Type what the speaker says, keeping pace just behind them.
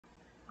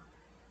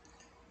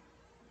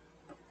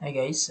Hi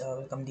guys,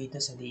 welcome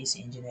dito sa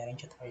DEC Engineering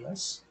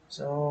Tutorials.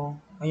 So,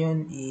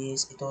 ngayon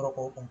is ituro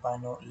ko kung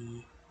paano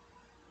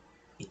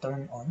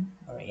i-turn on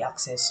or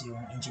i-access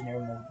yung engineer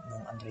mode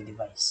ng Android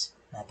device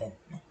natin.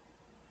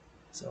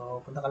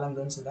 So, punta ka lang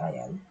doon sa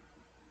dial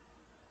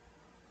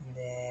and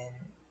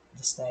then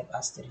just type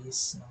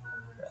asterisk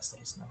number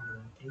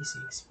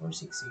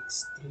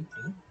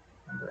 3646633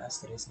 number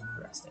asterisk.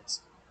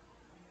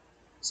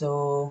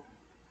 So,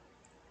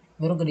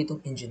 meron ka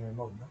ditong engineer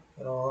mode, no?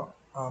 Pero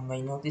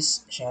may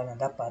notice siya na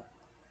dapat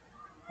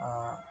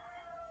uh,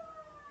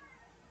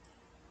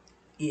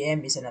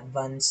 EM is an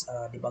advanced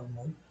debug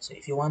mode. So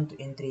if you want to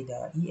enter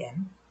the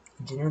EM,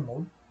 engineer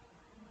mode,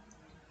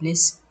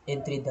 please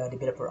enter the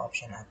developer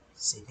option at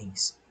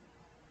settings.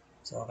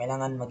 So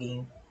kailangan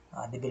maging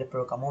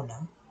developer ka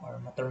muna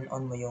or ma-turn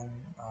on mo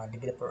yung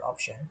developer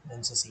option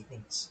dun sa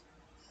settings.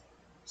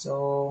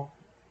 So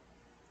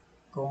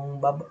kung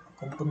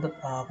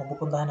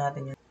pupuntahan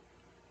natin yun,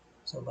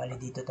 so bali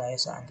dito tayo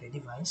sa Android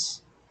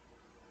device.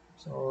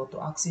 So to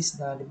access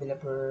the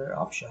developer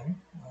option,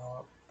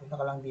 punta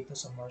ka lang dito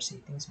sa more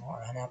settings mo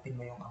or hanapin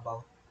mo yung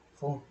about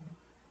phone.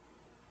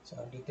 So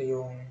dito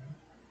yung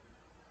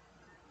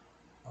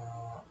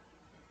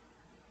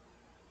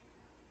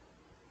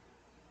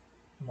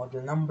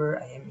model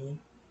number, IME.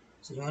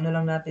 So yung ano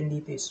lang natin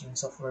dito is yung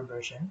software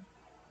version.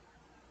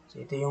 So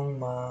ito yung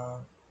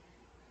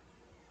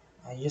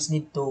you just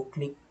need to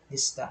click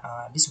this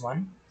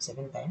one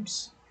 7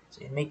 times.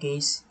 So in my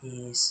case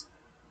is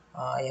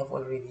I have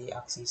already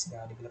accessed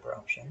the developer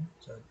option.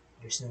 So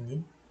there's no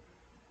need.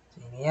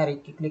 So yung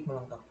nangyari, click mo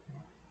lang to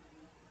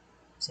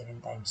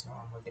 7 times, no?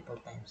 Multiple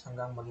times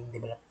hanggang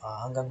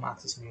hanggang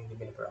ma-access mo yung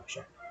developer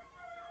option.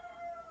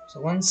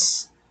 So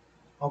once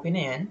okay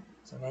na yan,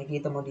 so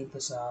nakikita mo dito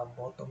sa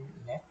bottom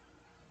left,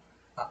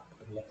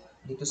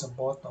 dito sa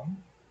bottom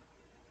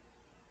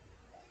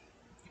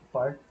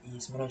part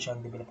is meron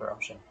siyang developer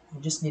option.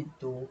 You just need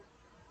to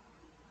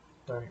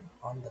turn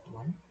on that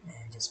one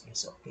and just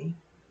press OK.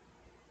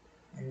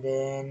 And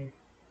then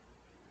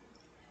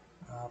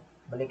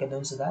balik ka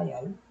doon sa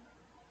dial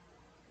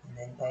and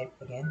then type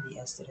again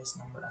the asterisk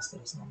number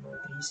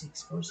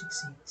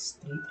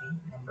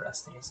 3646633 number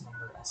asterisk.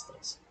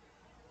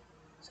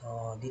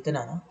 So dito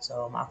na, no?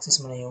 So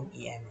ma-access mo na yung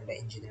EM or the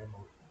engineer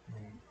mode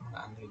ng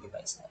mga Android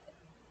device natin.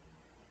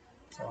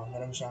 So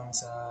meron siyang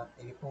sa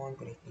telephone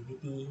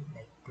connectivity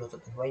like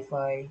Bluetooth and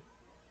Wi-Fi,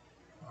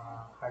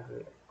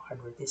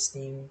 hardware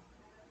testing.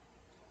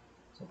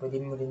 So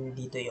pwede mo rin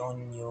dito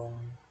i-on yung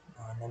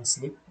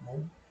non-sleep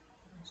mode.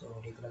 So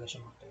dito talaga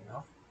siya mag-turn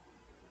off.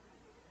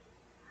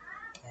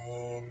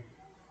 And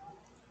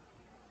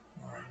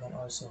you can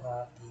also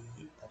have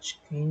the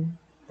touchscreen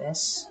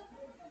test.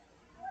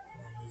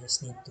 You just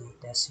need to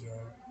test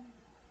your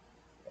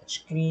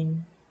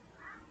touchscreen.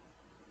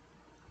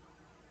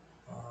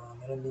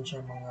 Meron din siya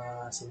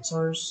mga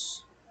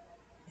sensors,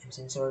 M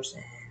sensors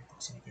and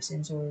proximity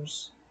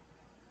sensors.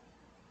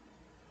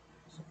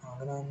 So,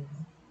 ganun.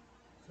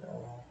 So,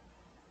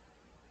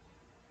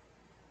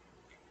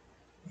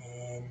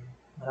 and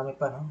marami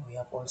pa, no?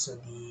 We have also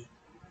the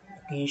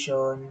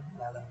location,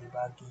 lagang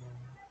debugging,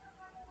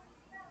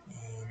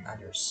 and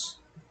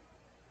others.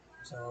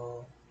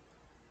 So,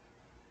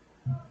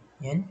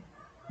 yan.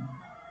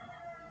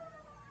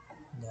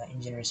 The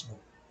engineer's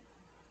mode.